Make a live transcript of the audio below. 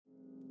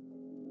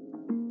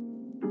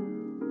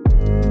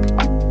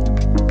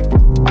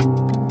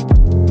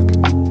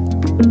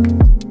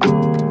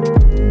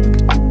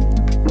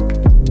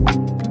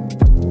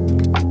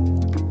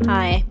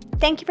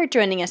Thank you for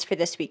joining us for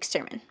this week's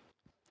sermon.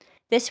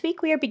 This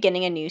week we are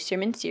beginning a new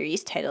sermon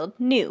series titled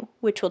New,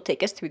 which will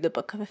take us through the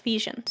book of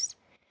Ephesians.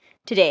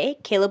 Today,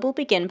 Caleb will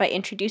begin by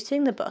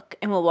introducing the book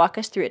and will walk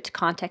us through its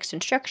context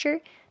and structure,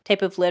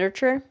 type of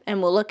literature,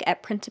 and will look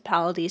at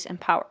principalities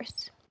and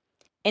powers.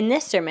 In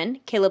this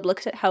sermon, Caleb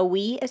looks at how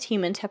we as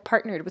humans have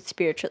partnered with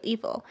spiritual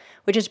evil,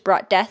 which has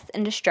brought death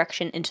and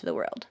destruction into the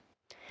world.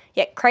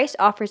 Yet Christ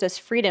offers us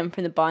freedom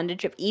from the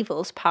bondage of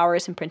evil's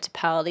powers and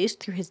principalities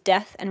through his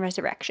death and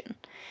resurrection,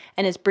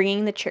 and is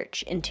bringing the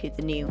church into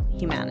the new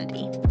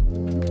humanity.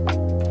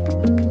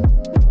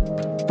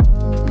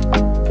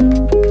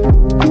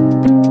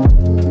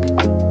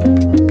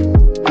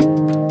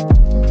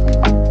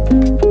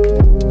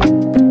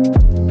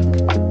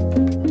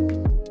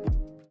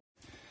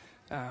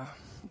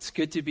 It's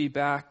good to be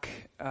back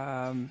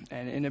and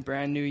in a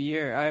brand new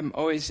year. I'm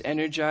always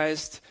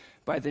energized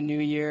by the new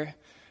year.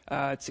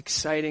 It's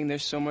exciting.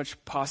 There's so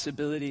much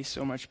possibility,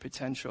 so much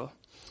potential.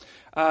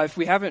 If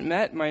we haven't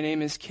met, my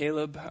name is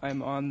Caleb.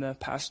 I'm on the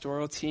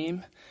pastoral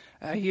team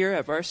here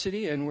at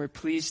Varsity, and we're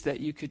pleased that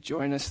you could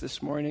join us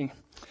this morning.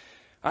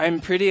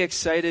 I'm pretty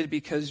excited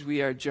because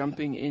we are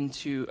jumping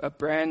into a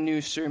brand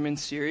new sermon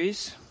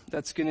series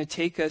that's going to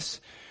take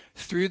us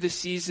through the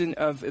season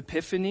of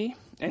Epiphany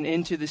and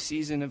into the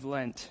season of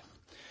Lent.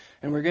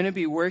 And we're going to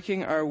be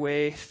working our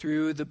way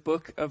through the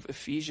book of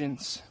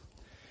Ephesians.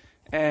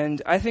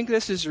 And I think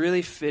this is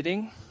really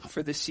fitting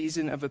for the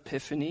season of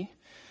Epiphany,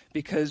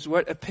 because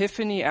what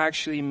Epiphany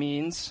actually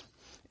means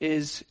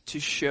is to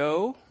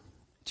show,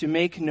 to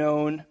make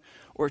known,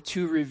 or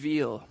to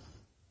reveal.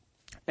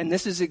 And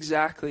this is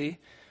exactly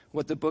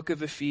what the book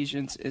of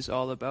Ephesians is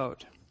all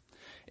about.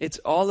 It's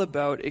all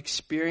about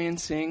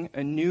experiencing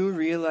a new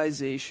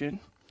realization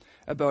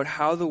about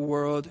how the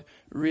world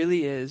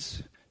really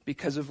is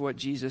because of what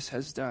Jesus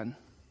has done.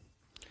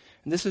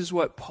 And this is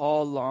what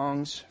Paul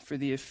longs for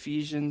the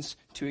Ephesians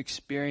to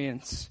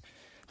experience,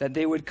 that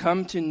they would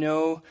come to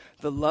know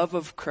the love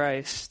of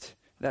Christ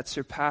that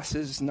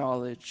surpasses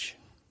knowledge.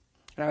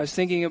 And I was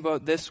thinking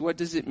about this, what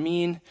does it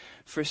mean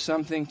for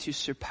something to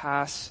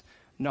surpass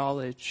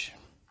knowledge?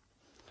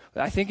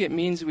 I think it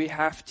means we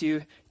have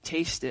to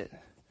taste it.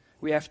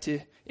 We have to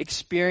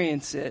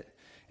experience it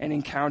and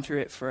encounter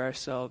it for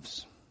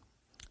ourselves.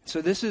 So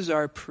this is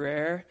our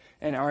prayer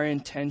and our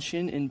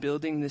intention in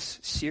building this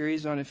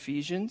series on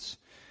Ephesians.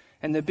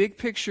 And the big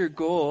picture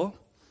goal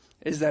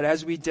is that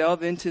as we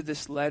delve into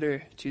this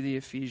letter to the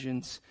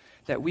Ephesians,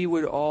 that we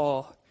would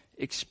all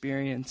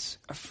experience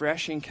a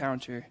fresh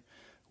encounter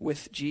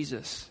with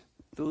Jesus,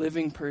 the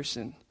living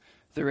person,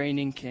 the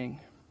reigning King.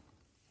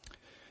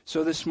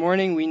 So this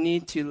morning we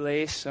need to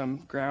lay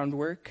some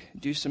groundwork,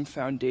 do some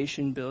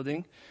foundation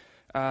building,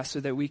 so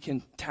that we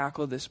can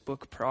tackle this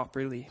book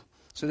properly.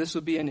 So this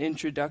will be an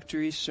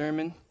introductory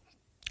sermon.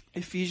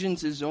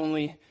 Ephesians is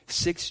only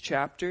 6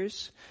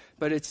 chapters,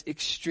 but it's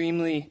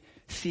extremely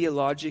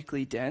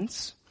theologically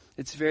dense.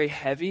 It's very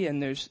heavy,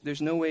 and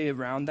there's no way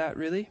around that,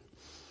 really.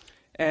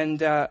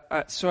 And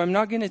so I'm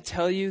not going to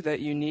tell you that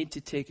you need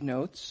to take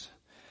notes,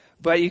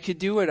 but you could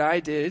do what I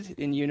did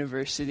in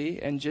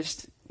university and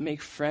just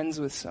make friends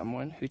with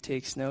someone who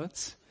takes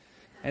notes,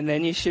 and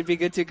then you should be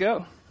good to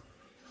go.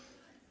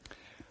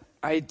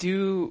 I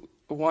do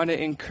want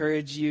to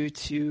encourage you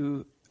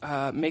to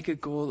make a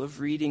goal of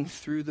reading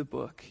through the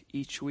book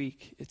each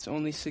week. It's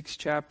only 6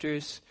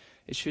 chapters.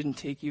 It shouldn't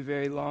take you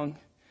very long.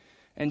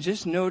 And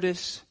just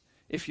notice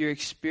if your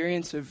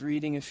experience of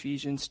reading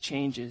Ephesians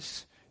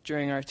changes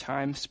during our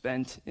time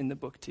spent in the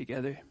book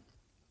together.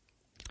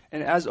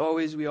 And as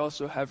always, we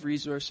also have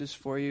resources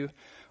for you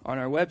on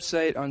our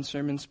website, on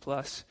Sermons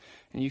Plus,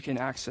 and you can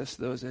access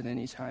those at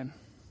any time.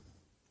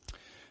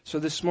 So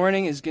this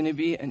morning is going to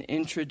be an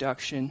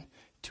introduction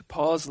to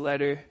Paul's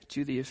letter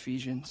to the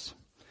Ephesians.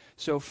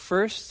 So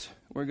first,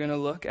 we're going to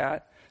look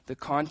at the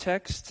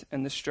context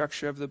and the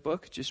structure of the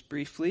book, just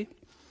briefly.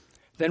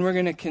 Then we're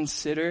going to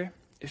consider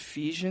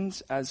Ephesians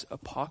as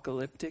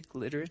apocalyptic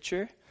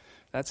literature.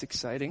 That's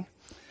exciting.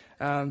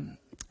 And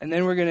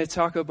then we're going to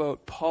talk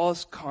about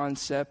Paul's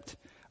concept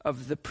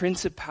of the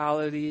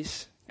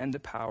principalities and the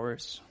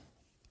powers.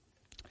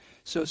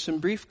 So some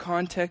brief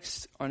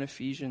context on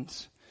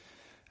Ephesians.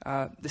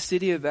 The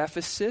city of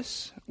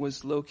Ephesus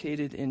was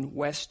located in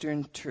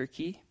western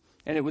Turkey,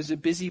 and it was a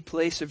busy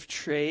place of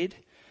trade.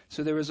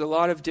 So there was a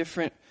lot of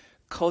different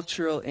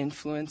cultural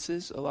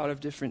influences, a lot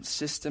of different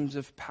systems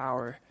of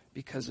power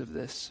because of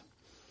this.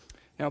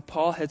 Now,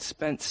 Paul had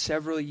spent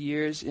several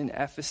years in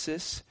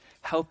Ephesus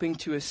helping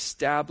to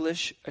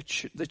establish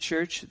the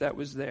church that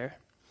was there.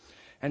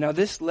 And now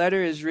this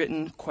letter is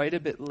written quite a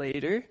bit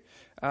later,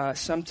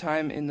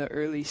 sometime in the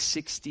early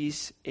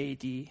 60s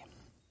AD.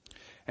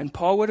 And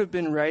Paul would have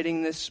been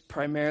writing this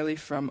primarily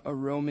from a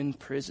Roman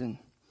prison.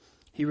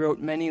 He wrote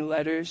many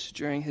letters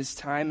during his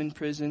time in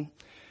prison,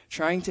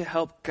 trying to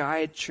help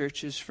guide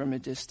churches from a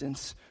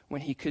distance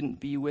when he couldn't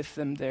be with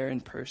them there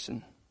in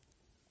person.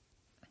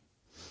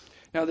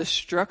 Now, the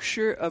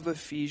structure of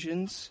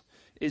Ephesians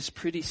is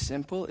pretty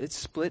simple. It's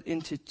split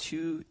into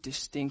 2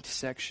 distinct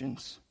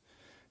sections.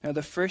 Now,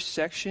 the first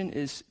section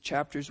is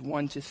chapters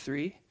 1 to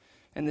 3,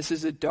 and this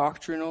is a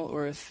doctrinal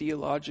or a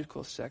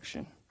theological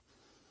section.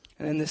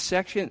 And then the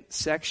second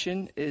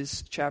section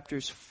is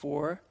chapters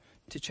 4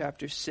 to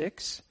chapter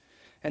 6,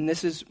 and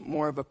this is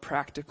more of a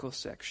practical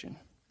section.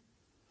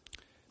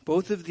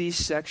 Both of these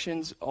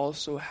sections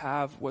also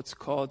have what's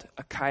called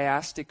a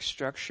chiastic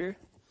structure,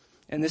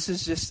 and this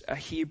is just a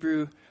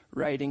Hebrew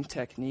writing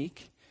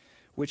technique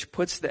which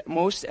puts the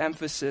most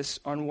emphasis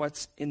on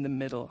what's in the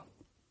middle.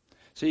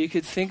 So you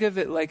could think of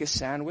it like a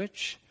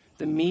sandwich.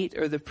 The meat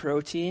or the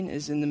protein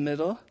is in the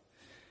middle.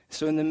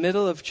 So in the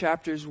middle of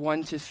chapters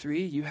 1 to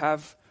 3, you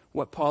have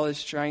what Paul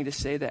is trying to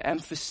say, the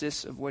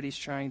emphasis of what he's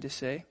trying to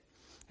say.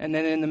 And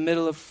then in the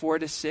middle of 4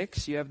 to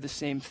 6, you have the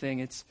same thing.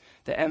 It's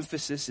the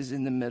emphasis is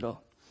in the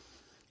middle.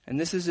 And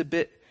this is a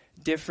bit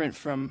different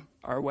from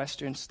our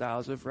Western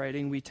styles of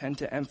writing. We tend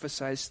to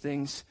emphasize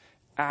things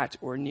at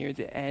or near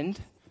the end.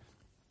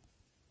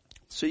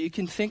 So you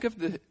can think of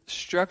the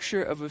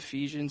structure of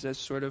Ephesians as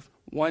sort of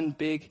one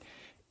big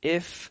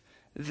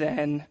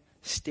if-then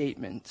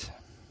statement.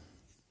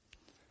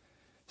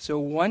 So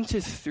 1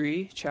 to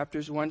 3,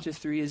 chapters 1 to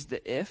 3 is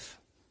the if,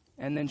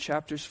 and then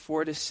chapters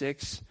 4 to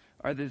 6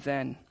 are the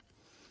then.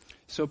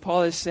 So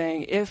Paul is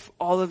saying if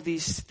all of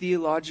these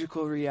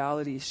theological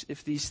realities,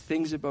 if these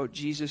things about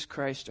Jesus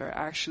Christ are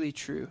actually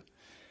true,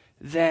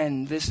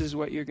 then this is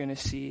what you're going to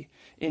see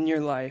in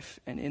your life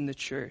and in the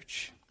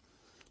church.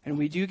 And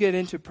we do get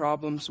into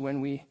problems when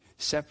we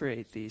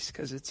separate these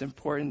because it's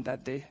important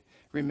that they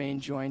remain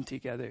joined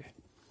together.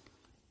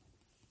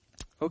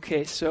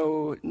 Okay,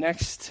 so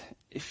next,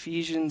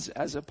 Ephesians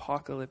as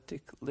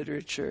apocalyptic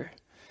literature.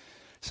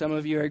 Some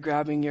of you are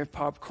grabbing your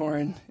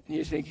popcorn and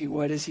you're thinking,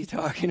 what is he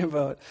talking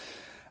about?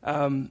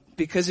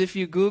 Because if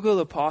you Google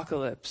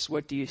apocalypse,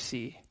 what do you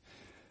see?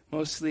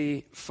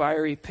 Mostly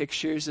fiery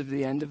pictures of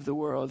the end of the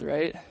world,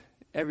 right?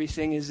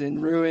 Everything is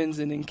in ruins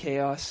and in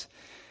chaos.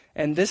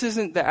 And this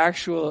isn't the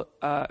actual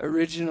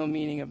original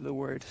meaning of the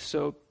word.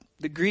 So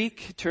the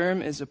Greek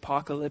term is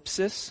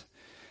apocalypsis,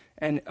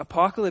 and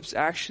apocalypse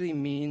actually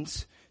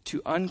means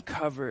to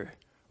uncover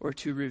or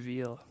to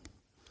reveal.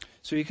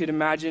 So you could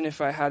imagine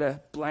if I had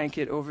a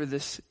blanket over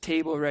this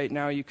table right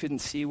now, you couldn't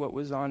see what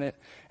was on it,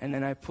 and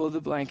then I pull the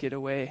blanket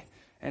away,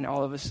 and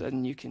all of a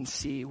sudden you can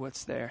see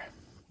what's there.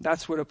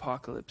 That's what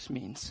apocalypse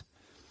means.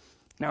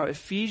 Now,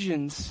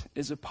 Ephesians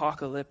is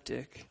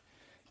apocalyptic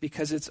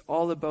because it's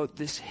all about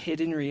this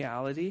hidden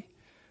reality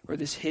or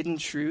this hidden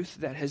truth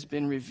that has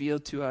been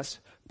revealed to us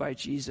by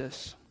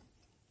Jesus.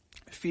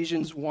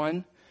 Ephesians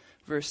 1,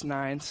 verse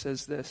 9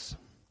 says this,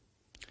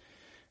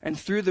 "And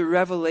through the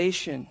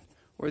revelation,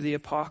 or the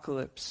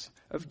apocalypse,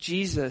 of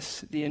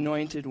Jesus, the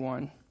Anointed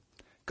One,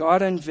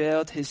 God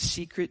unveiled his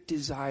secret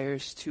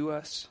desires to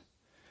us,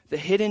 the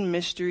hidden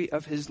mystery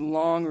of his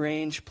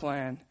long-range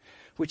plan,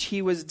 which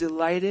he was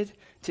delighted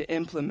to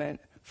implement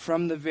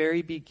from the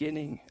very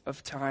beginning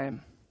of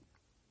time."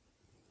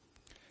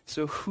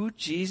 So who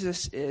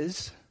Jesus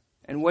is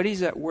and what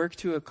he's at work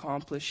to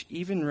accomplish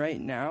even right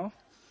now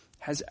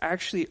has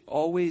actually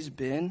always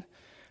been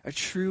a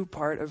true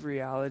part of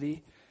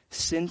reality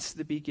since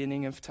the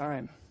beginning of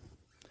time.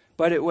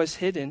 But it was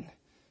hidden.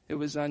 It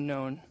was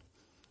unknown.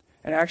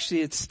 And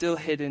actually it's still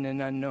hidden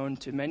and unknown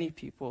to many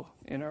people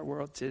in our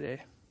world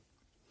today.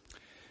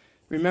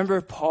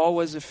 Remember, Paul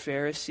was a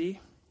Pharisee,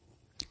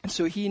 and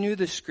so he knew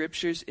the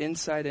scriptures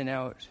inside and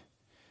out.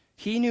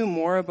 He knew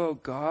more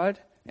about God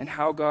and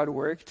how God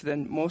worked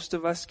than most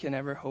of us can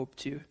ever hope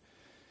to.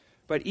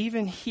 But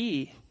even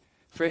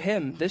for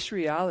him, this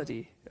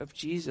reality of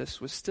Jesus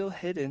was still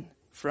hidden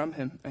from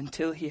him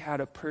until he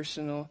had a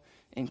personal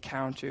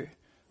encounter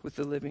with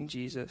the living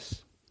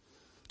Jesus.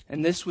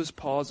 And this was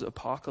Paul's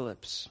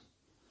apocalypse.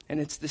 And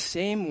it's the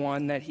same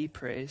one that he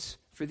prays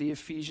for the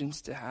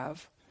Ephesians to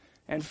have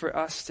and for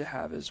us to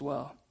have as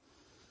well.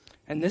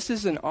 And this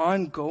is an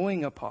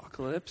ongoing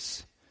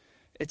apocalypse.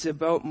 It's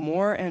about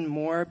more and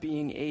more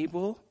being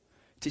able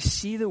to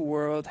see the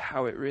world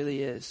how it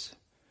really is,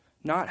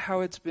 not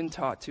how it's been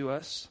taught to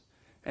us,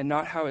 and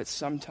not how it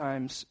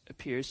sometimes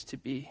appears to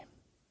be.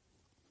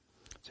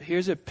 So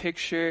here's a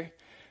picture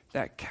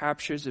that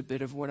captures a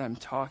bit of what I'm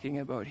talking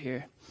about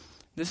here.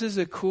 This is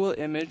a cool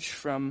image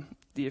from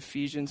the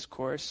Ephesians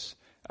course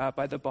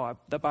by the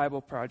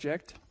Bible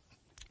Project.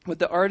 What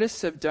the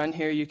artists have done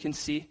here, you can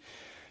see.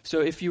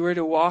 So if you were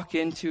to walk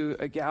into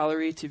a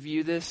gallery to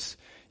view this,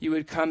 you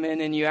would come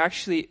in and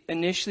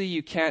initially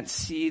you can't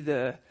see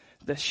the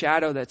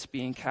shadow that's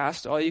being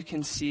cast. All you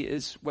can see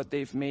is what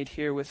they've made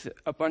here with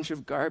a bunch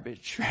of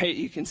garbage, right?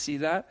 You can see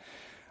that.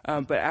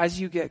 But as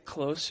you get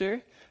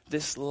closer,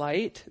 this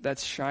light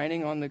that's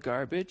shining on the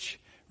garbage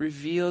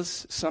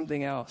reveals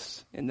something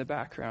else in the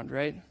background,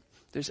 right?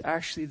 There's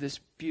actually this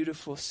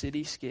beautiful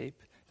cityscape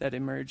that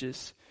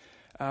emerges.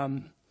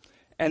 And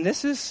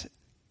this is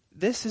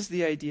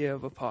the idea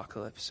of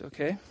apocalypse,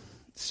 okay?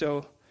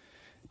 So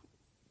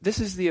this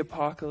is the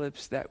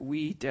apocalypse that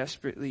we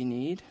desperately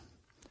need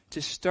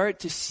to start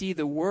to see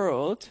the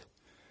world,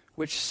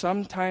 which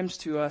sometimes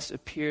to us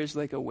appears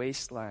like a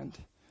wasteland.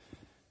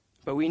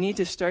 But we need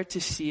to start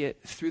to see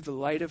it through the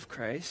light of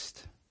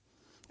Christ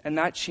And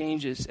that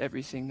changes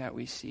everything that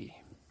we see.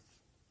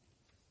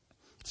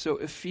 So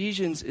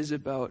Ephesians is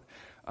about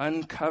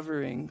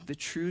uncovering the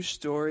true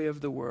story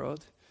of the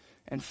world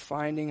and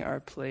finding our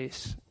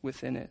place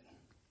within it.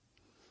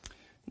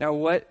 Now,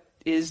 what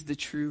is the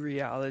true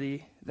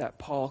reality that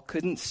Paul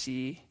couldn't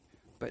see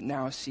but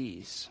now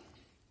sees?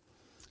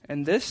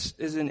 And this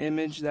is an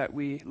image that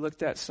we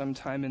looked at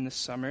sometime in the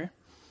summer.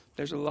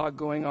 There's a lot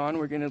going on.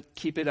 We're going to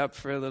keep it up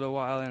for a little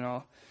while, and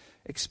I'll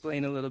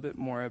explain a little bit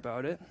more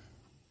about it.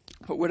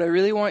 But what I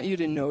really want you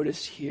to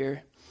notice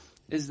here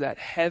is that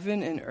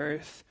heaven and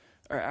earth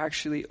are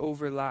actually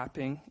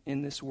overlapping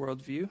in this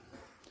worldview.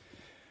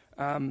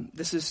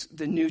 This is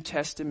the New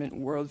Testament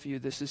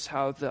worldview. This is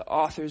how the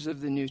authors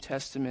of the New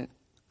Testament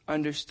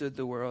understood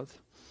the world.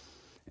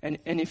 And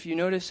if you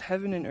notice,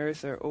 heaven and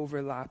earth are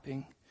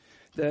overlapping.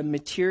 The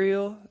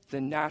material,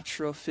 the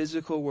natural,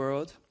 physical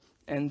world,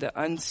 and the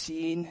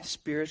unseen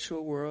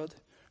spiritual world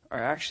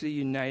are actually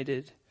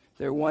united.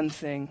 They're one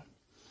thing.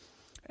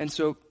 And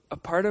so a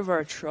part of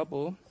our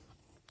trouble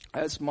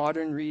as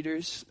modern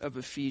readers of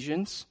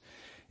Ephesians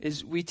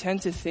is we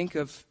tend to think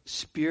of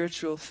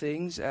spiritual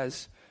things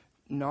as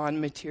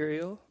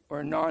non-material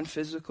or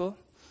non-physical.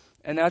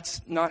 And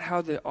that's not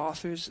how the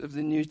authors of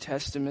the New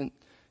Testament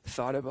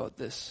thought about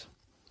this.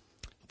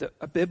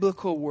 A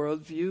biblical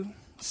worldview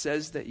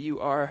says that you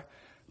are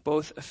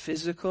both a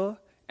physical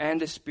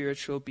and a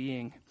spiritual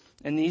being.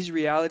 And these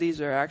realities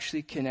are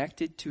actually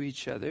connected to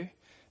each other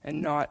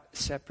and not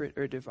separate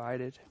or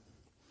divided.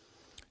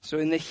 So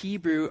in the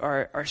Hebrew,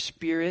 our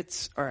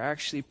spirits are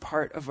actually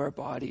part of our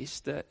bodies.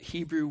 The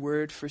Hebrew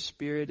word for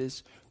spirit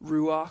is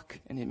ruach,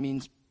 and it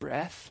means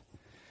breath.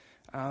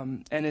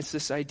 And it's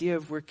this idea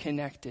of we're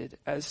connected.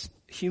 As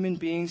human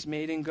beings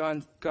made in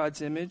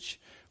God's image,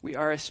 we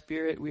are a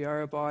spirit, we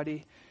are a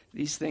body.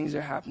 These things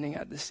are happening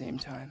at the same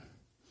time.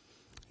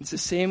 It's the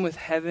same with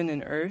heaven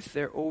and earth.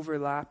 They're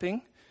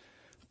overlapping.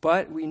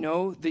 But we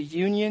know the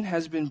union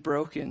has been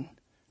broken,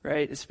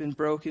 right? It's been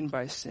broken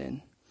by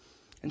sin.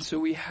 And so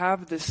we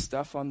have this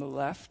stuff on the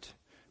left.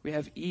 We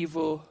have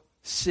evil,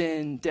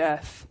 sin,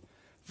 death,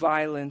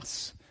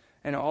 violence,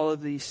 and all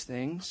of these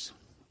things.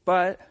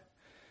 But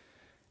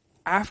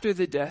after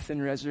the death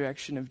and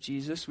resurrection of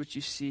Jesus, which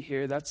you see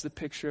here, that's the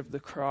picture of the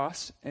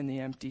cross and the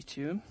empty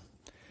tomb.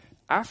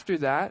 After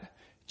that,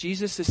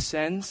 Jesus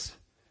ascends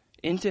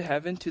into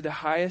heaven to the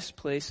highest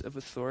place of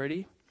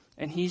authority,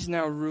 and he's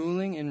now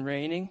ruling and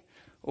reigning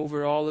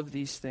over all of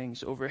these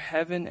things, over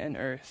heaven and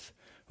earth,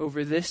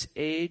 over this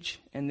age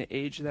and the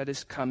age that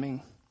is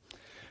coming.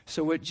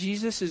 So what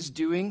Jesus is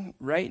doing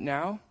right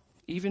now,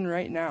 even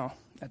right now,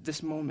 at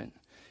this moment,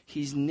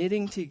 he's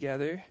knitting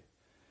together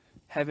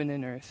heaven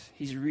and earth.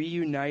 He's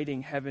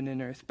reuniting heaven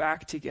and earth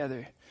back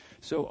together.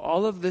 So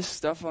all of this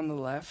stuff on the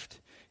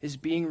left is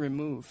being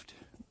removed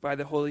by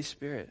the Holy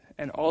Spirit.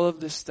 And all of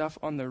this stuff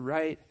on the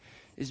right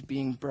is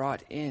being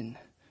brought in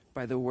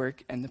by the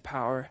work and the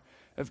power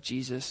of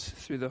Jesus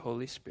through the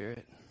Holy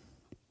Spirit.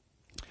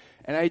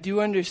 And I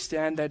do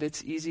understand that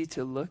it's easy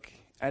to look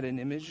at an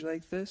image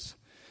like this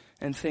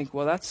and think,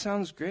 well, that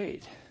sounds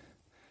great.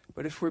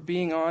 But if we're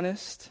being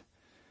honest,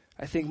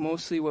 I think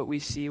mostly what we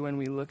see when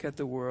we look at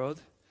the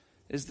world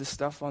is the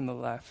stuff on the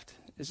left.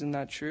 Isn't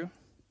that true?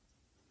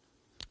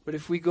 But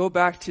if we go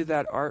back to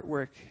that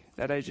artwork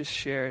that I just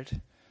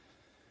shared,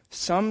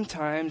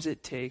 sometimes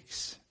it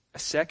takes a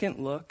second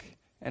look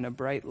and a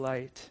bright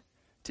light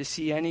to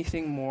see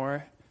anything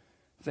more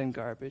than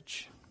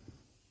garbage.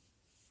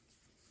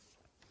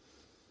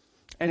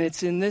 And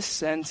it's in this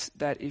sense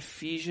that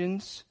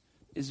Ephesians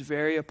is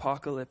very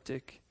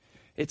apocalyptic.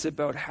 It's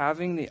about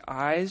having the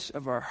eyes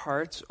of our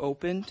hearts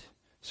opened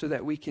so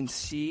that we can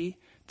see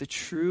the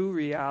true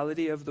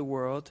reality of the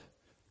world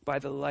by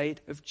the light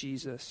of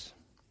Jesus.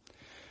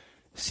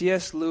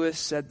 C.S. Lewis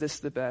said this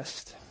the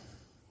best.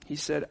 He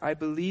said, "I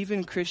believe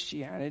in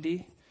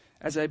Christianity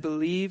as I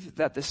believe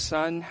that the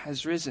sun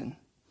has risen,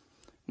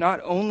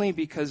 not only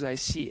because I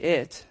see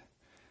it,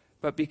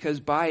 but because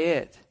by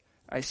it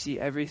I see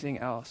everything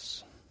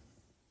else."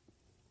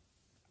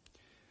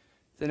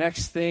 The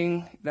next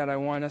thing that I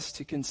want us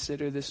to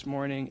consider this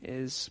morning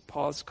is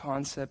Paul's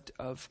concept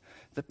of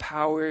the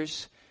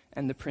powers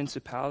and the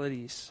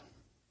principalities.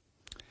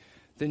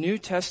 The New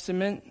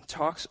Testament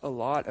talks a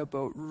lot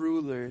about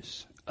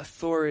rulers,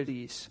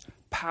 authorities,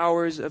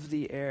 powers of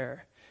the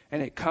air,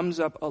 and it comes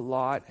up a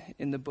lot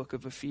in the book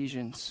of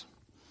Ephesians.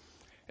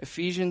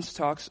 Ephesians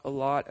talks a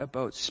lot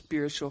about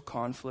spiritual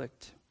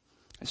conflict.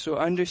 And so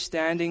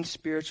understanding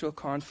spiritual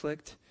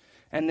conflict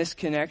and this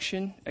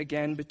connection,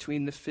 again,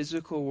 between the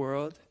physical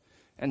world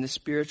and the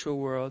spiritual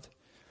world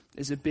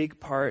is a big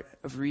part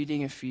of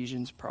reading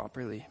Ephesians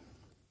properly.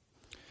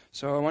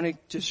 So I want to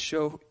just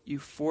show you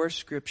 4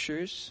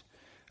 scriptures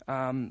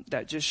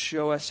that just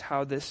show us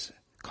how this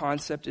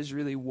concept is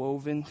really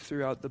woven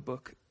throughout the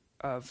book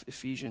of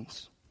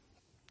Ephesians.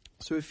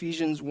 So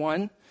Ephesians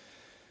 1,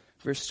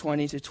 verse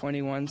 20 to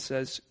 21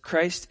 says,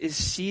 "Christ is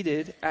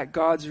seated at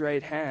God's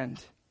right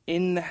hand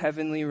in the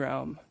heavenly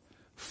realm,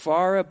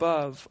 far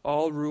above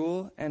all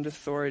rule and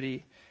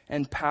authority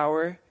and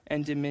power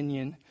and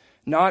dominion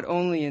not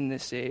only in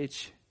this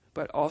age,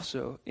 but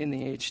also in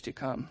the age to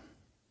come.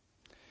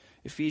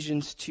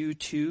 Ephesians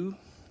 2:2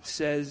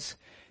 says,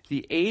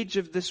 "The age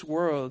of this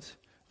world,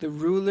 the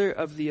ruler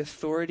of the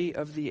authority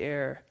of the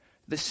air,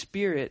 the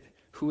Spirit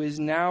who is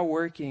now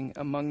working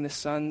among the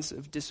sons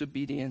of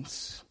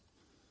disobedience."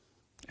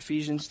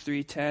 Ephesians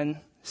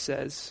 3:10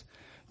 says,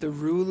 "The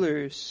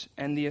rulers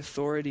and the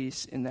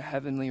authorities in the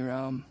heavenly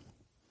realm."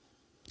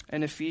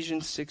 And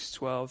Ephesians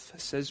 6:12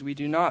 says, "We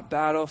do not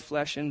battle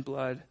flesh and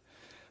blood,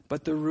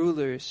 but the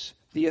rulers,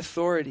 the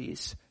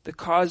authorities, the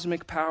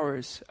cosmic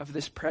powers of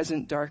this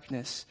present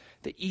darkness,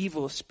 the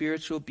evil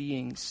spiritual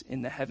beings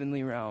in the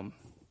heavenly realm."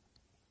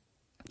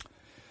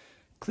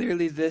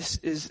 Clearly, this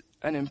is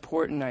an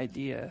important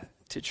idea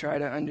to try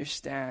to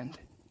understand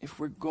if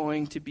we're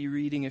going to be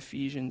reading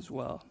Ephesians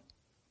well.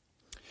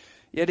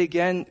 Yet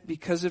again,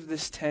 because of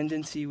this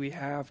tendency we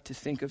have to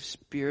think of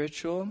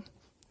spiritual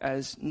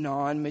as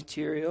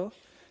non-material,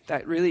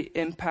 that really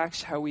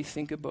impacts how we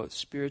think about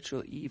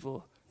spiritual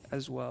evil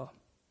as well.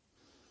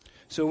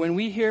 So when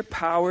we hear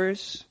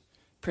powers,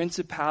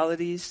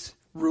 principalities,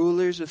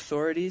 rulers,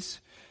 authorities,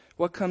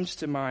 what comes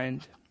to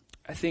mind?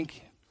 I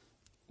think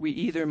we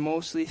either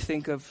mostly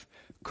think of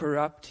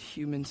corrupt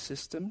human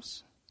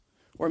systems,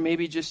 or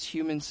maybe just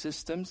human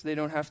systems. They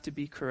don't have to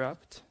be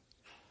corrupt.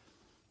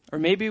 Or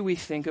maybe we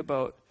think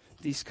about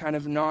these kind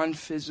of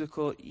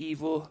non-physical,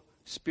 evil,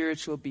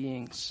 spiritual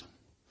beings.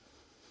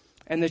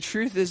 And the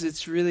truth is,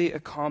 it's really a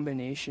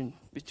combination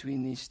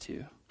between these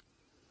two.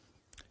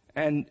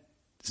 And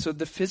so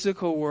the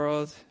physical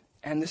world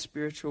and the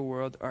spiritual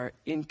world are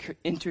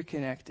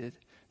interconnected,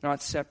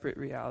 not separate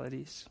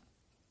realities.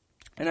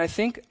 And I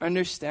think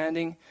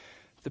understanding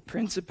the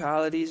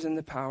principalities and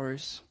the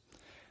powers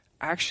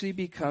actually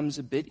becomes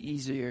a bit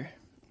easier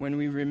when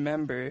we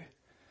remember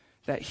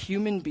that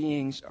human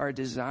beings are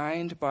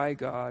designed by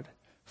God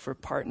for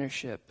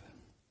partnership.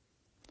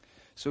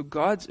 So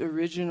God's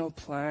original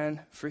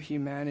plan for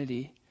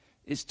humanity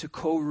is to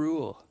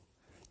co-rule,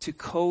 to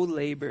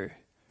co-labor,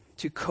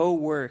 to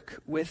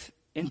co-work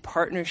in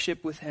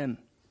partnership with Him,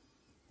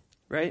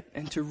 right?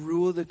 And to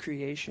rule the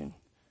creation,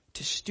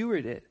 to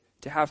steward it,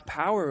 to have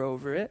power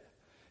over it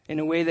in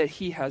a way that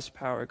He has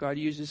power. God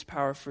uses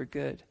power for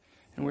good,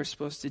 and we're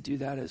supposed to do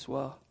that as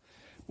well,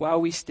 while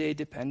we stay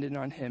dependent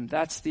on Him.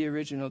 That's the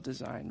original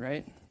design,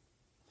 right?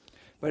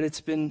 But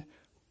it's been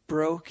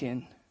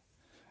broken.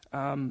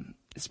 And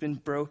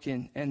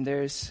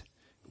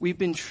we've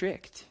been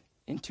tricked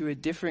into a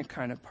different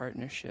kind of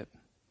partnership.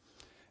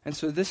 And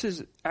so this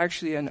is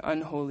actually an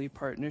unholy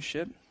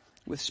partnership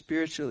with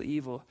spiritual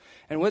evil.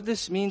 And what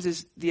this means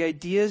is the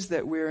ideas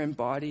that we're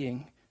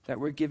embodying, that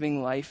we're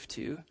giving life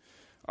to,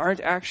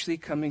 aren't actually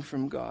coming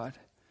from God,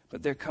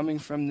 but they're coming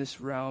from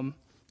this realm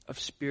of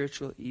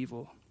spiritual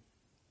evil.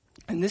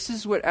 And this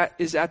is what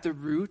is at the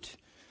root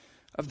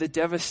of the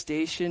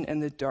devastation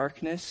and the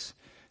darkness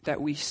that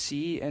we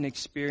see and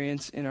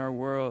experience in our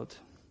world.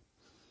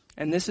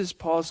 And this is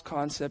Paul's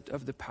concept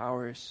of the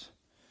powers.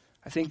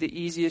 I think the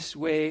easiest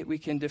way we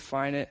can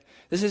define it,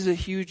 this is a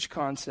huge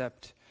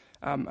concept.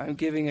 I'm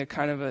giving a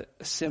kind of a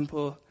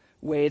simple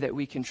way that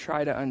we can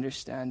try to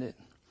understand it.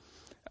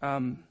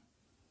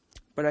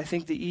 But I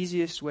think the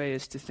easiest way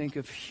is to think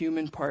of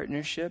human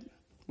partnership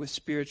with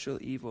spiritual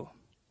evil.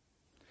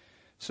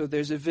 So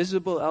there's a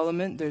visible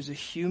element, there's a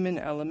human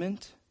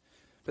element,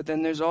 but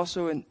then there's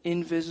also an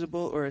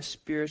invisible or a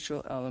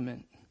spiritual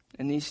element.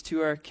 And these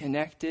two are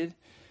connected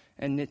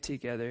and knit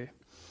together.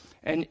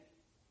 And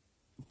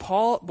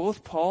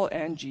both Paul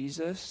and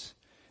Jesus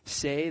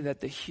say that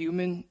the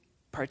human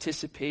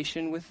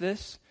participation with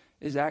this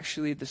is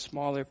actually the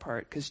smaller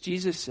part. Because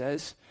Jesus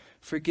says,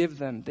 "Forgive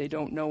them, they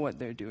don't know what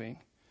they're doing."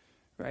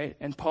 Right?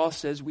 And Paul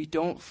says, we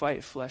don't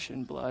fight flesh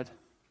and blood,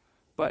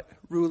 but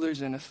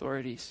rulers and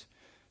authorities.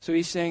 So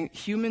he's saying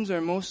humans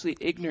are mostly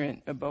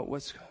ignorant about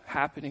what's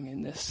happening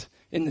in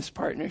this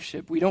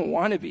partnership. We don't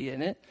want to be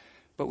in it,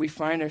 but we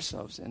find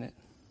ourselves in it.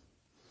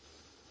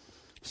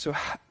 So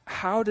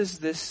how does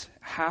this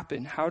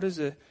happen? How does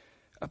a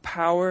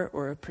power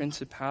or a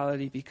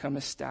principality become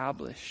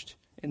established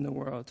in the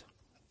world?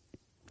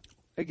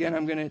 Again,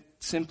 I'm going to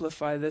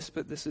simplify this,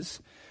 but this is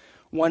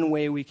one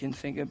way we can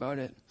think about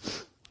it.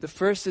 The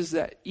first is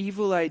that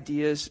evil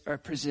ideas are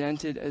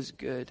presented as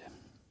good.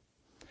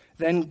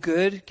 Then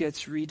good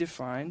gets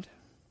redefined.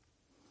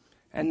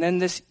 And then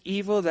this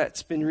evil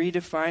that's been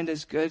redefined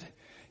as good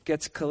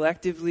gets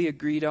collectively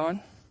agreed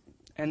on.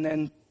 And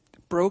then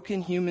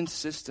broken human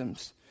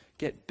systems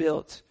get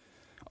built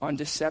on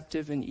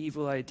deceptive and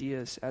evil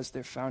ideas as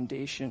their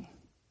foundation.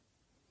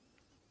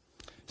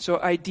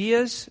 So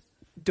ideas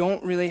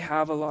don't really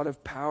have a lot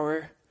of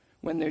power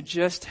when they're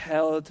just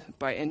held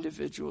by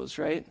individuals,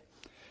 right?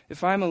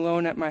 If I'm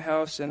alone at my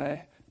house and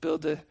I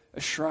build a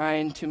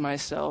shrine to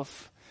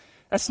myself,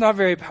 that's not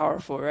very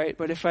powerful, right?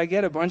 But if I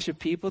get a bunch of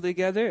people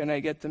together and I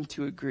get them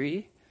to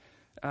agree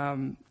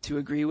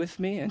with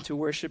me and to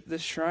worship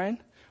this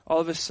shrine, all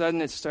of a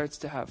sudden it starts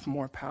to have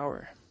more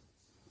power.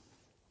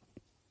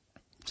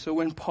 So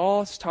when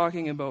Paul's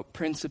talking about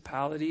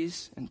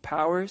principalities and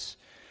powers,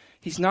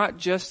 He's not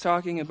just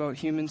talking about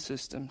human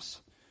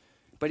systems,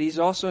 but he's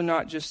also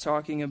not just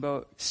talking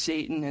about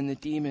Satan and the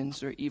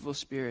demons or evil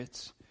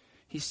spirits.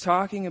 He's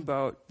talking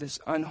about this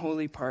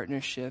unholy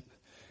partnership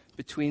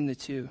between the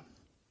two.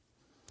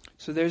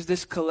 So there's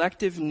this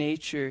collective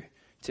nature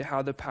to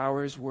how the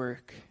powers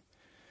work.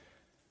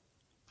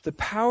 The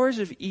powers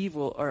of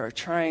evil are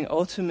trying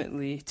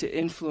ultimately to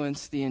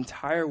influence the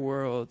entire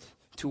world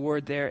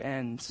toward their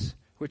ends,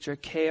 which are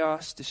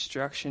chaos,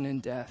 destruction,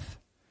 and death.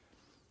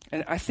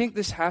 And I think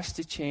this has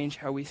to change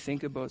how we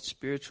think about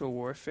spiritual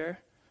warfare,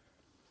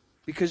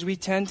 because we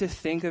tend to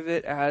think of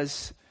it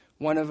as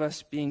one of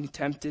us being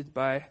tempted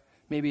by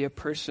maybe a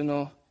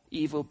personal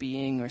evil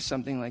being or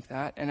something like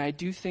that. And I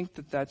do think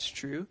that that's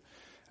true.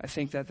 I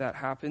think that that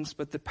happens.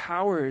 But the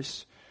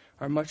powers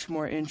are much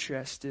more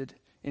interested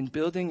in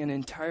building an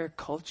entire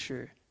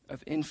culture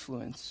of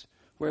influence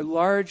where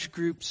large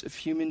groups of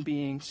human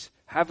beings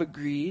have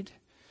agreed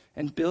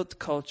and built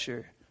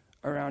culture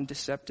around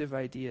deceptive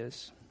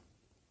ideas.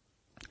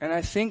 And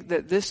I think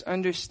that this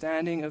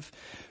understanding of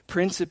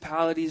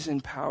principalities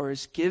and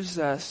powers gives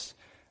us,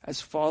 as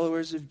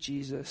followers of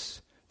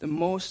Jesus, the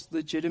most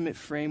legitimate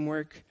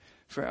framework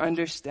for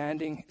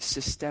understanding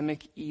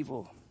systemic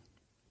evil.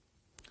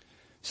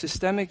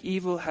 Systemic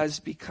evil has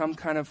become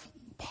kind of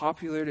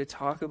popular to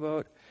talk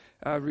about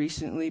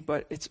recently,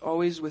 but it's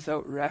always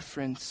without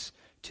reference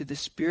to the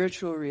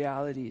spiritual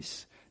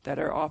realities that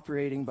are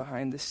operating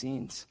behind the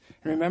scenes.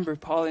 And remember,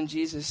 Paul and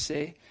Jesus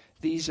say,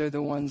 these are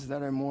the ones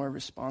that are more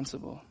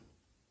responsible.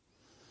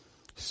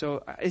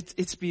 So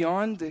it's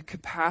beyond the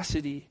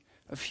capacity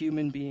of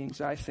human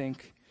beings, I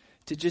think,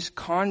 to just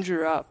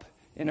conjure up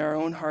in our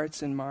own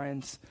hearts and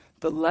minds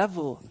the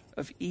level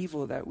of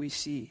evil that we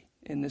see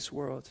in this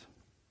world.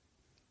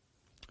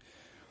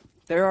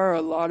 There are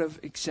a lot of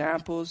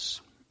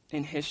examples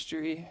in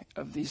history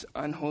of these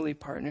unholy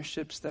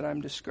partnerships that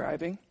I'm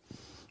describing,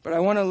 but I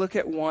want to look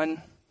at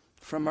one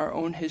from our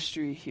own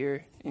history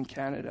here in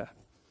Canada.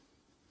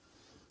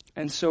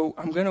 And so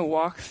I'm going to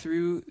walk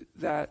through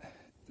those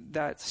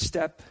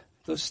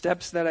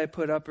steps that I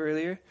put up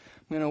earlier.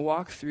 I'm going to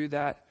walk through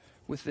that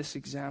with this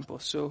example.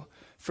 So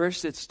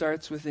first, it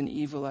starts with an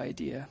evil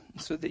idea.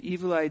 So the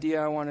evil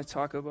idea I want to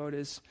talk about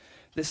is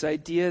this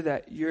idea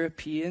that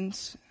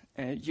Europeans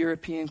and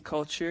European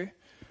culture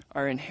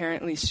are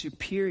inherently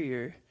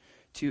superior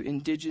to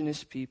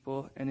indigenous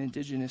people and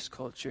indigenous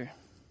culture.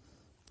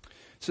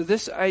 So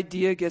this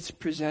idea gets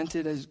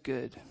presented as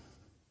good.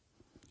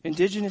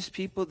 Indigenous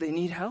people, they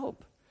need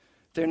help.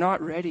 They're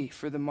not ready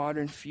for the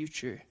modern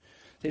future.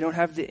 They don't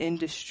have the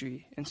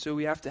industry, and so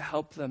we have to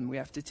help them. We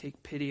have to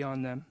take pity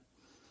on them.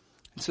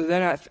 And so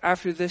then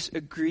after this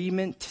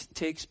agreement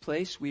takes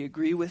place, we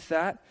agree with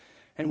that,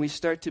 and we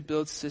start to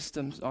build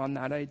systems on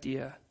that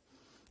idea.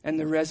 And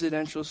the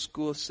residential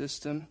school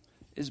system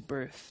is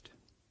birthed.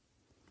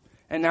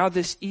 And now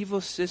this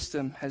evil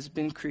system has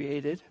been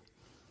created,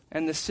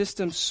 and the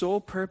system's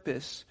sole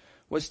purpose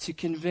was to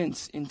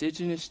convince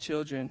indigenous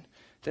children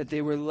that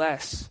they were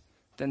less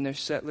than their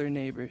settler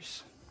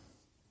neighbors.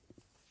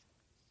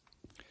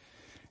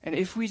 And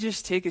if we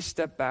just take a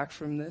step back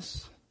from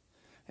this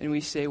and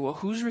we say, well,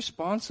 who's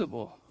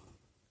responsible?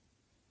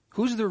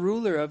 Who's the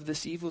ruler of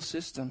this evil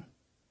system?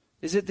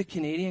 Is it the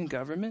Canadian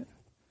government?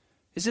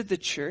 Is it the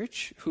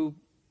church who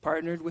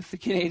partnered with the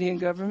Canadian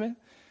government?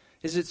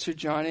 Is it Sir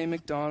John A.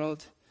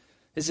 Macdonald?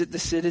 Is it the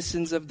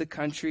citizens of the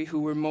country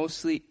who were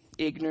mostly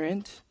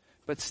ignorant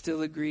but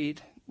still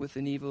agreed with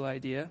an evil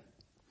idea?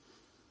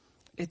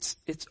 It's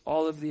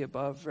all of the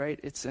above, right?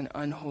 It's an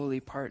unholy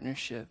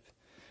partnership.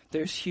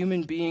 There's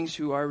human beings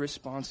who are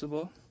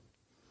responsible.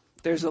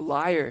 There's a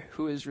liar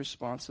who is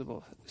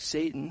responsible,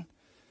 Satan.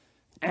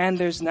 And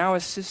there's now a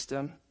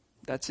system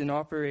that's in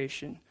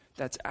operation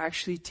that's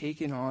actually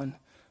taken on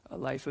a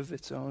life of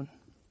its own.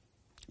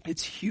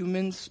 It's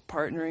humans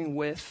partnering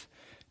with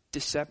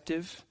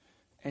deceptive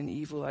and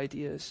evil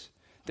ideas,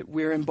 that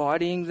we're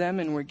embodying them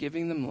and we're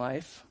giving them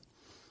life.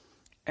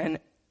 And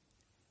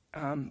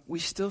we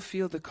still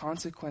feel the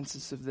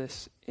consequences of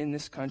this in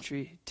this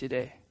country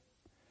today.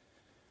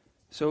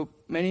 So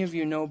many of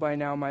you know by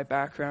now my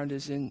background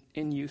is in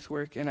youth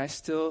work, and I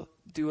still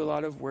do a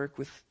lot of work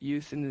with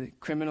youth in the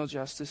criminal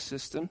justice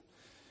system.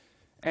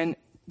 And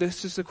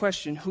this is the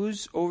question: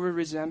 who's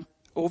overrepresented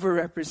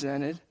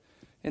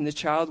in the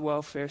child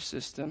welfare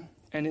system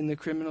and in the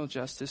criminal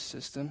justice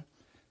system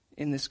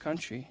in this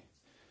country?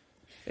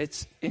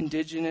 It's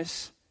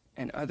indigenous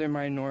and other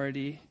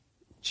minority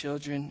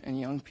children and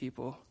young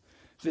people,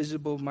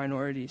 visible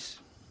minorities.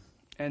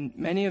 And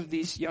many of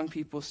these young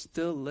people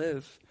still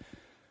live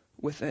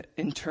with an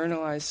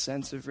internalized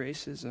sense of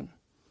racism,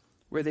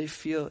 where they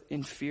feel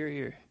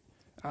inferior.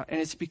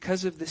 And it's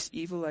because of this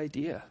evil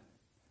idea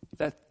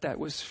that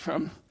was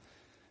from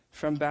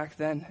back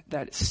then,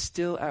 that is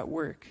still at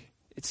work.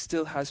 It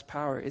still has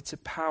power. It's a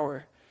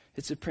power.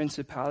 It's a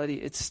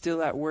principality. It's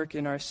still at work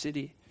in our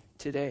city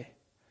today.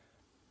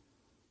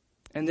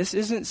 And this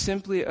isn't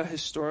simply a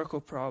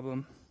historical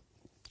problem.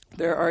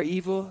 There are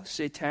evil,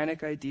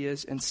 satanic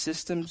ideas and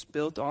systems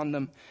built on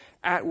them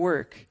at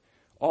work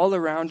all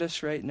around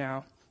us right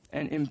now,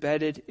 and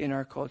embedded in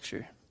our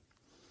culture.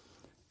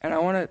 And I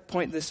want to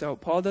point this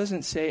out. Paul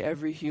doesn't say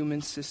every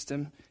human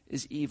system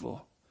is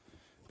evil,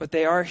 but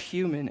they are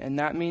human, and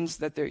that means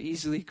that they're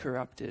easily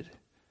corrupted,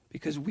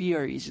 because we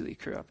are easily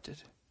corrupted.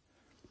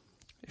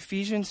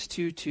 Ephesians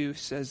 2:2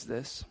 says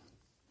this: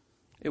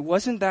 "It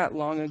wasn't that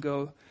long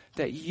ago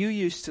that you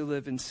used to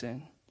live in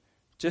sin,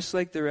 just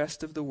like the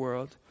rest of the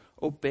world,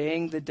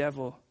 obeying the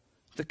devil,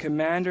 the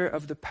commander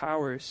of the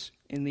powers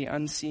in the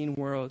unseen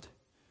world.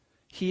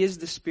 He is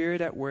the spirit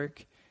at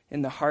work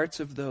in the hearts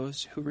of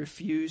those who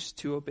refuse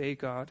to obey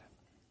God."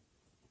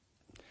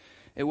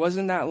 It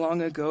wasn't that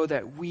long ago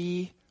that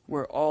we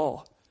were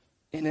all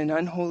in an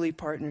unholy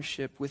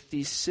partnership with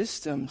these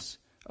systems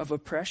of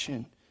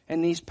oppression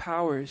and these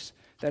powers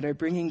that are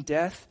bringing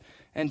death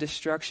and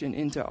destruction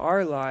into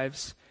our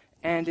lives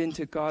and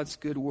into God's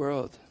good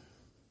world.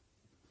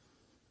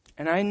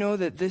 And I know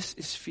that this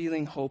is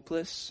feeling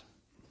hopeless,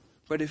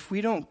 but if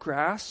we don't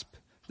grasp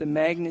the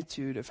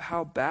magnitude of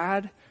how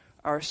bad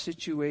our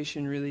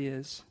situation really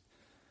is,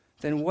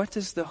 then what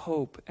does the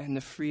hope and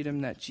the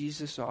freedom that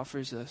Jesus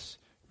offers us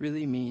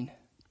really mean?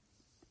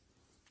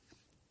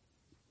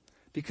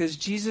 Because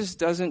Jesus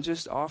doesn't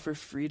just offer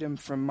freedom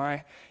from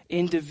my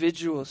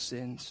individual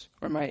sins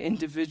or my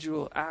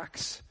individual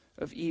acts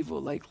of evil,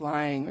 like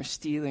lying or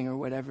stealing or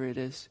whatever it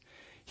is.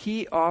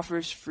 He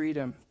offers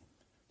freedom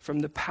from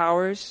the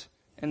powers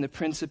and the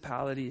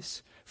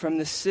principalities, from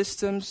the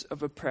systems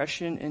of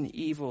oppression and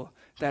evil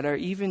that are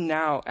even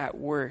now at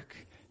work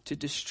to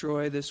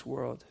destroy this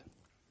world.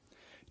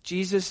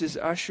 Jesus is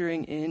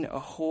ushering in a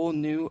whole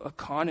new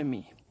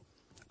economy,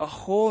 a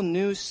whole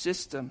new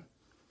system.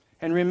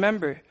 And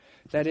remember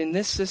that in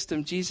this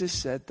system, Jesus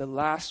said, the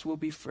last will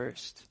be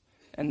first,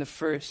 and the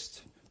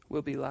first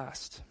will be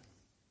last.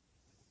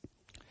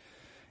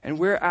 And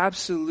we're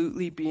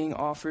absolutely being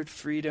offered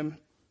freedom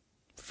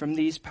from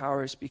these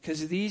powers,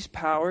 because these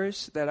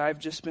powers that I've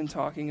just been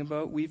talking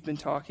about, we've been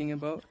talking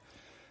about,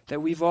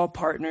 that we've all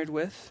partnered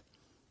with,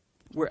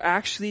 were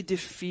actually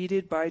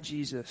defeated by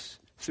Jesus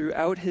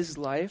throughout his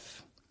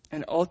life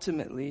and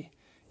ultimately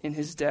in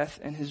his death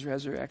and his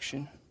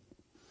resurrection.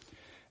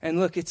 And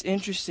look, it's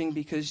interesting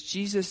because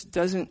Jesus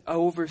doesn't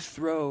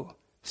overthrow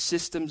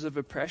systems of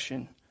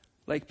oppression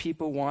like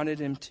people wanted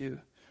him to,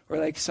 or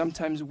like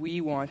sometimes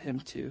we want him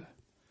to.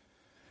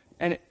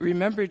 And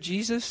remember,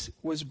 Jesus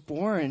was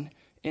born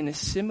in a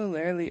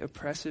similarly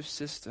oppressive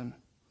system,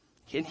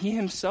 and he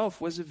himself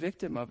was a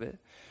victim of it.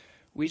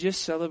 We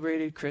just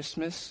celebrated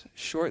Christmas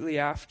shortly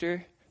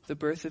after the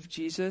birth of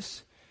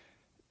Jesus.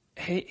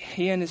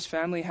 He and his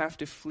family have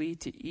to flee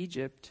to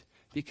Egypt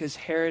because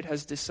Herod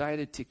has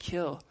decided to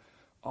kill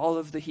all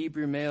of the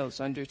Hebrew males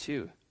under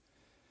 2.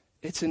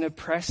 It's an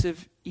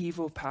oppressive,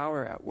 evil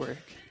power at work.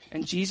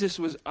 And Jesus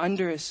was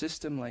under a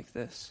system like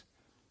this.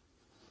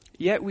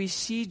 Yet we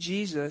see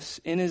Jesus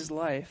in his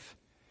life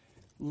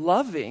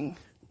loving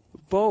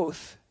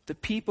both the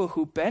people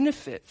who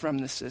benefit from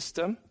the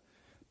system,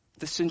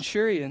 the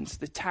centurions,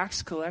 the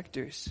tax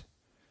collectors,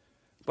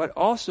 but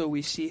also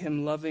we see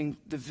him loving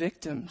the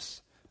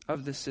victims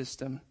of the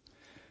system.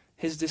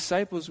 His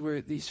disciples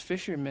were these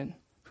fishermen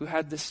who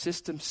had the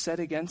system set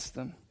against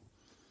them.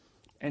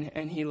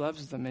 And he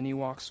loves them and he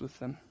walks with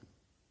them.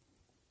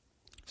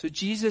 So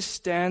Jesus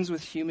stands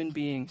with human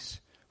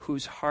beings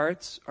whose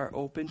hearts are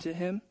open to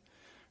him,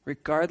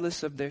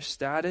 regardless of their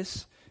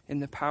status in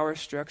the power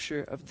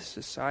structure of the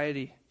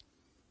society.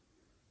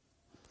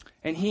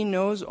 And he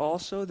knows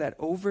also that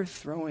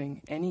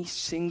overthrowing any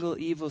single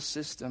evil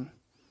system,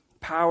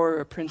 power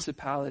or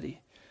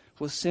principality,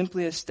 will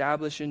simply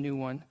establish a new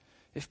one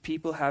if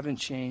people haven't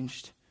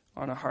changed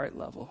on a heart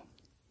level.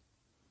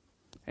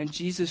 And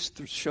Jesus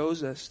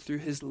shows us through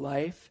his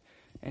life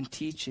and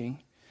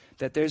teaching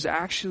that there's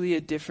actually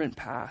a different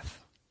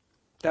path,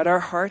 that our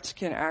hearts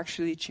can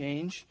actually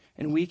change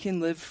and we can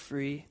live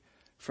free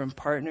from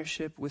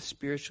partnership with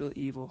spiritual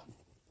evil.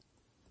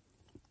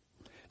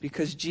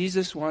 Because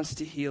Jesus wants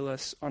to heal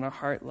us on a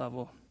heart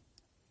level.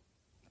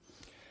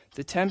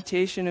 The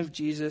temptation of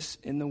Jesus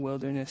in the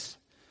wilderness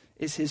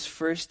is his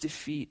first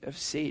defeat of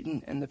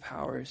Satan and the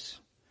powers.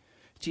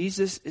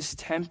 Jesus is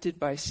tempted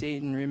by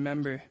Satan,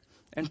 remember,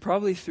 and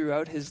probably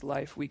throughout his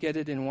life. We get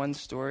it in one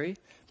story,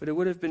 but it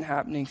would have been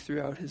happening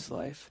throughout his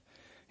life.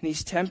 And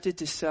he's tempted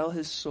to sell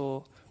his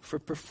soul for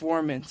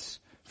performance,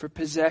 for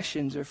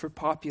possessions, or for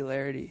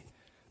popularity.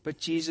 But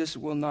Jesus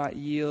will not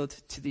yield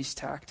to these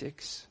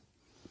tactics.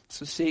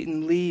 So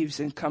Satan leaves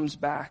and comes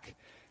back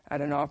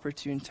at an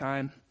opportune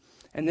time.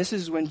 And this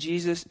is when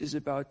Jesus is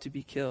about to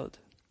be killed.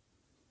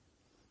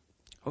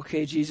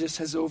 Okay, Jesus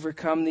has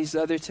overcome these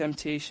other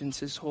temptations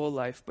his whole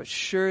life, but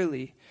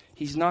surely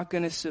he's not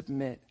going to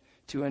submit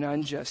to an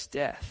unjust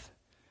death.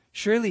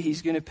 Surely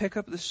he's going to pick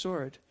up the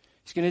sword.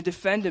 He's going to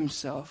defend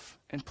himself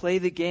and play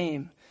the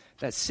game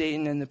that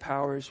Satan and the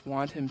powers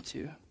want him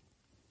to.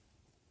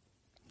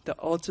 The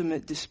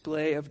ultimate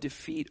display of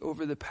defeat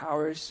over the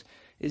powers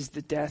is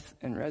the death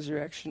and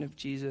resurrection of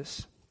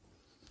Jesus.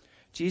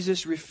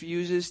 Jesus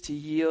refuses to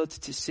yield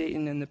to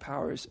Satan and the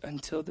powers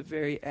until the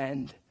very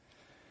end.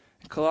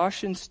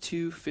 Colossians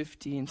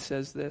 2:15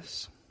 says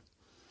this: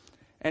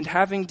 And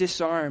having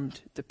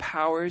disarmed the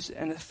powers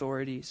and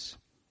authorities,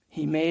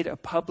 he made a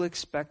public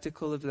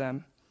spectacle of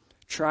them,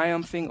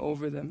 triumphing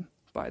over them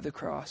by the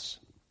cross.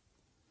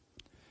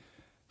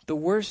 The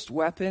worst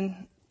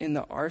weapon in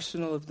the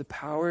arsenal of the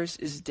powers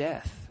is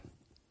death.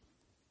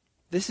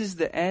 This is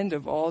the end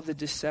of all the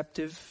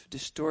deceptive,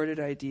 distorted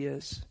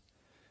ideas.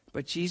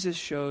 But Jesus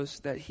shows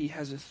that he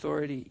has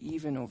authority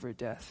even over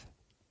death.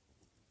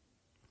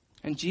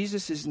 And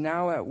Jesus is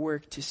now at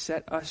work to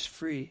set us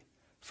free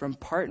from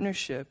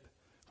partnership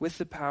with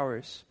the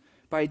powers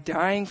by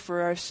dying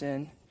for our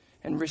sin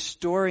and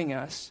restoring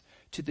us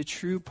to the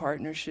true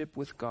partnership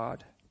with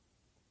God.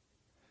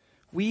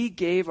 We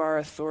gave our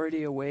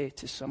authority away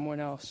to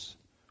someone else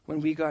when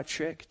we got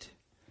tricked,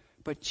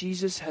 but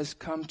Jesus has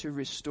come to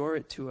restore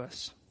it to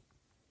us.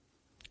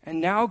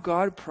 And now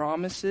God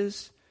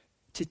promises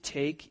to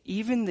take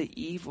even the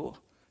evil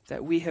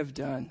that we have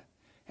done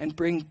and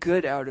bring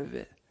good out of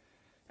it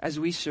as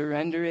we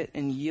surrender it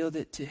and yield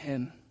it to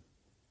him.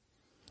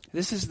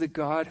 This is the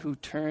God who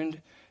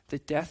turned the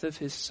death of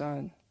his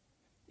Son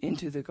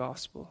into the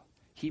gospel.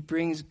 He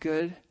brings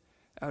good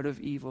out of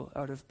evil,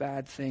 out of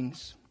bad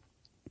things.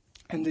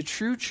 And the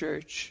true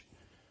church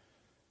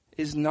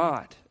is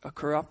not a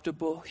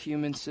corruptible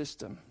human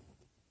system.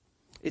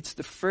 It's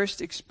the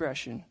first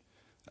expression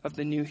of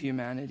the new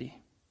humanity.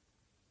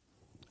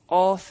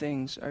 All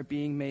things are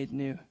being made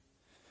new.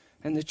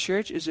 And the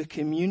church is a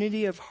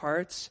community of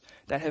hearts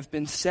that have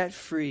been set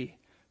free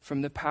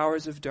from the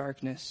powers of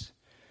darkness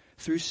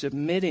through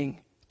submitting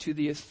to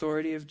the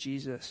authority of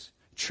Jesus,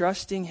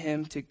 trusting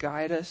him to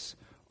guide us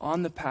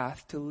on the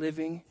path to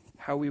living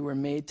how we were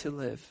made to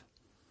live.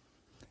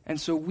 And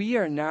so we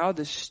are now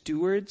the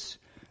stewards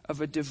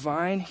of a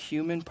divine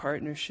human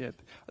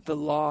partnership, the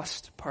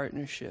lost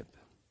partnership.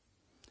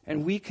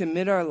 And we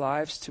commit our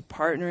lives to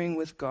partnering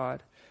with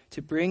God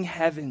to bring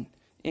heaven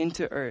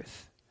into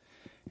earth.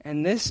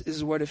 And this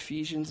is what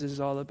Ephesians is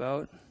all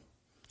about.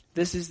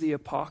 This is the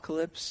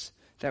apocalypse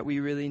that we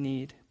really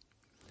need.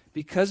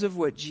 Because of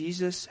what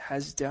Jesus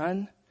has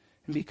done,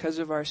 and because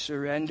of our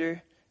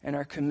surrender and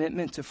our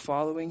commitment to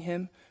following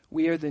him,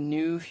 we are the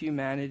new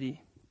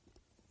humanity.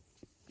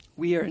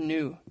 We are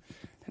new.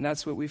 And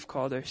that's what we've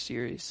called our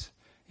series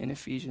in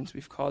Ephesians.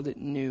 We've called it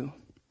New.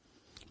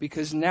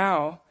 Because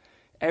now,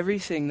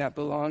 everything that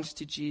belongs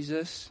to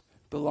Jesus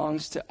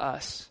belongs to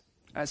us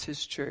as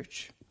his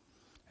church.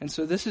 And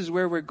so this is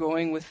where we're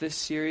going with this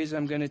series.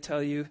 I'm going to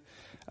tell you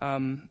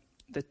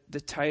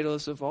the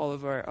titles of all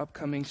of our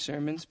upcoming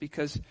sermons,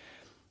 because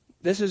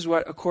this is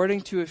what,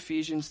 according to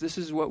Ephesians, this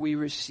is what we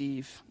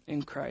receive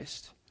in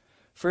Christ.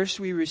 First,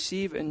 we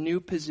receive a new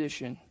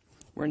position.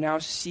 We're now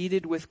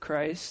seated with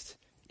Christ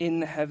in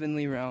the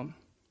heavenly realm.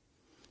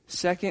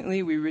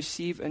 Secondly, we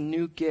receive a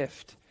new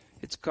gift.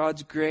 It's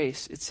God's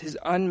grace. It's his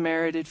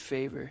unmerited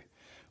favor.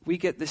 We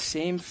get the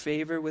same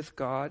favor with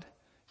God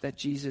that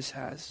Jesus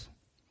has.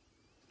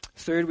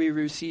 Third, we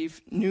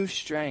receive new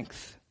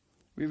strength.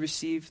 We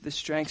receive the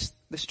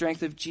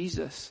strength of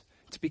Jesus.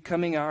 It's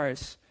becoming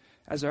ours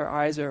as our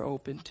eyes are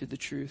open to the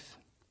truth.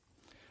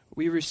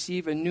 We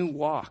receive a new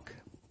walk.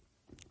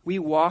 We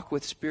walk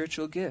with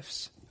spiritual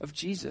gifts of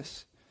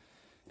Jesus.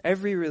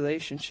 Every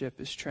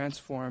relationship is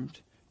transformed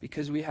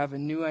because we have a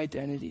new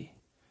identity.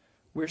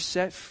 We're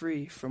set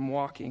free from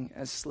walking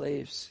as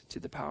slaves to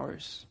the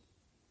powers.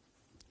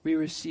 We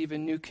receive a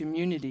new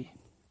community.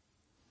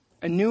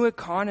 A new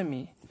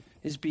economy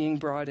is being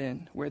brought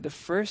in, where the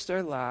first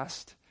are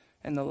last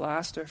and the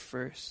last are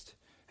first.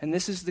 And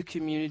this is the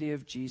community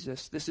of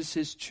Jesus. This is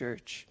his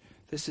church.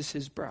 This is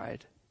his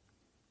bride.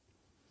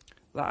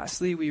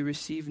 Lastly, we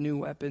receive new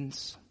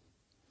weapons.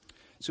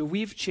 So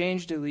we've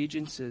changed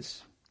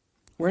allegiances.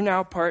 We're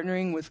now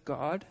partnering with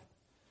God,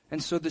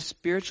 and so the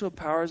spiritual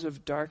powers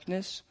of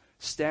darkness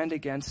stand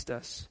against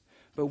us.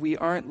 But we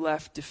aren't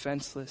left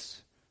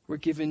defenseless. We're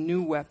given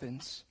new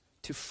weapons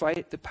to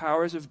fight the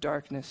powers of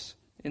darkness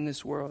in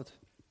this world.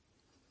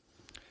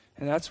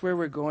 And that's where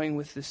we're going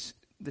with this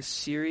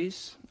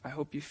series. I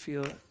hope you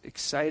feel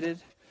excited.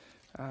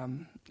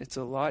 It's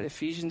a lot.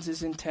 Ephesians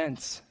is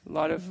intense. A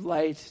lot of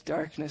light,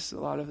 darkness, a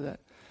lot of that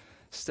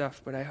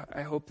stuff. But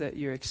I hope that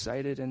you're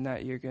excited and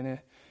that you're going to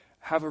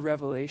have a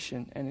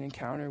revelation and an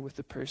encounter with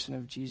the person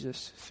of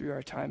Jesus through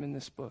our time in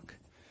this book.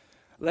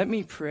 Let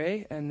me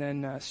pray, and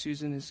then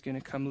Susan is going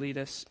to come lead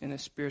us in a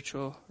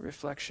spiritual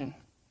reflection.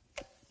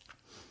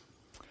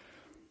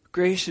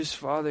 Gracious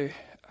Father,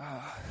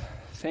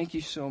 thank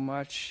you so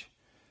much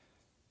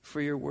for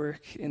your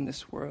work in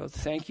this world.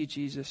 Thank you,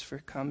 Jesus, for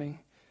coming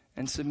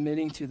and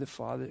submitting to the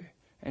Father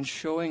and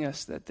showing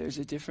us that there's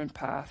a different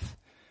path,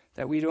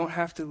 that we don't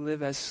have to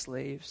live as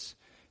slaves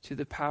to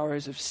the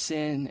powers of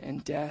sin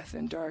and death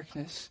and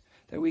darkness,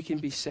 that we can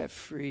be set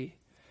free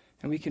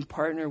and we can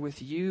partner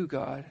with you,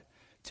 God,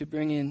 to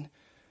bring in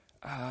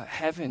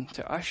heaven,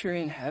 to usher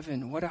in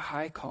heaven. What a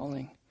high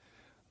calling.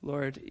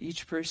 Lord,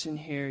 each person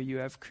here you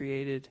have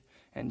created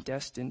and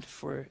destined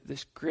for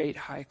this great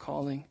high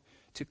calling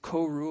to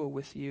co-rule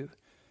with you.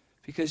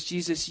 Because,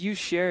 Jesus, you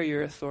share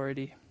your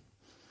authority.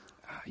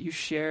 You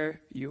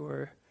share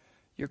your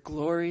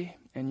glory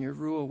and your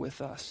rule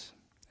with us.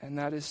 And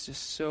that is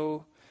just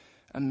so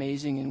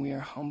amazing, and we are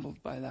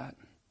humbled by that.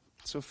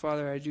 So,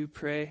 Father, I do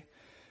pray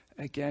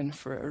again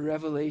for a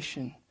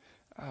revelation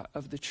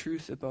of the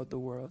truth about the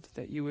world,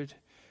 that you would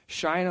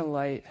shine a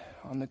light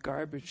on the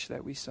garbage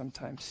that we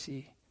sometimes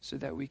see so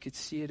that we could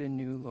see it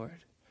anew,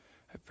 Lord.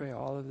 I pray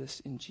all of this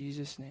in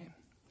Jesus' name.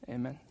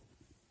 Amen.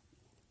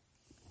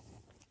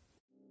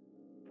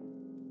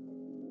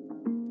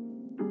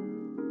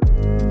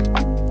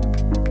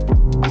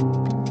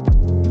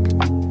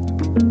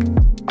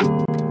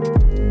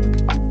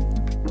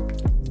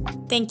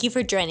 Thank you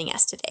for joining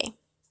us today.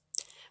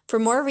 For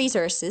more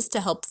resources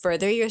to help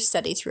further your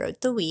study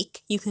throughout the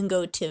week, you can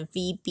go to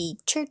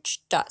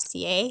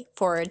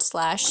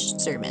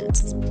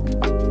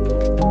vbchurch.ca/sermons.